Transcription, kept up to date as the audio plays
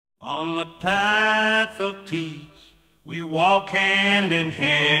On the path of peace, we walk hand in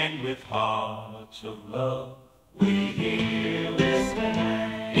hand with hearts of love. We heal this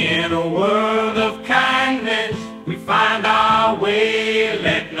land. In a world of kindness, we find our way.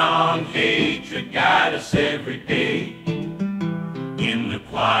 Let non-hatred guide us every day. In the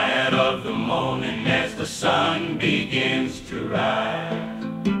quiet of the morning, as the sun begins to rise,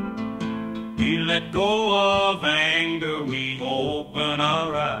 we let go of anger, we open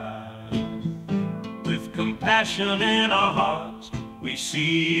our eyes. With compassion in our hearts, we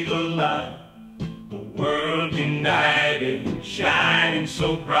see the light. The world united, shining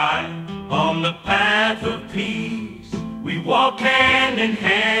so bright. On the path of peace, we walk hand in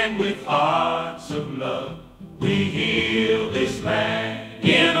hand with hearts of love. We heal this land.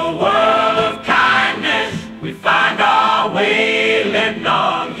 In a world of kindness, we find our way. Let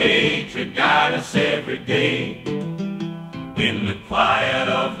non-hatred guide us every day. In the quiet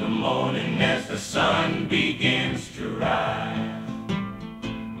of the morning, as the sun begins to rise,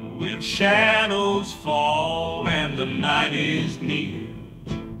 when shadows fall and the night is near,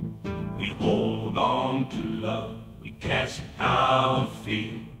 we hold on to love, we cast our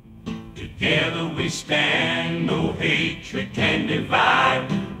fear. Together we stand, no hatred can divide,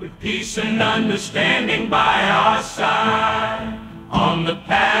 with peace and understanding by our side. On the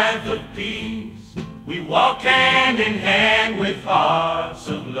path of peace, we walk hand in hand with hearts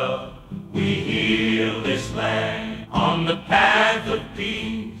of love. We heal this land. On the path of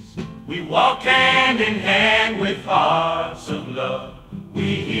peace, we walk hand in hand with hearts of love.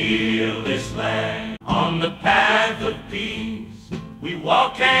 We heal this land. On the path of peace, we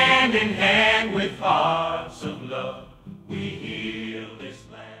walk hand in hand with hearts of love.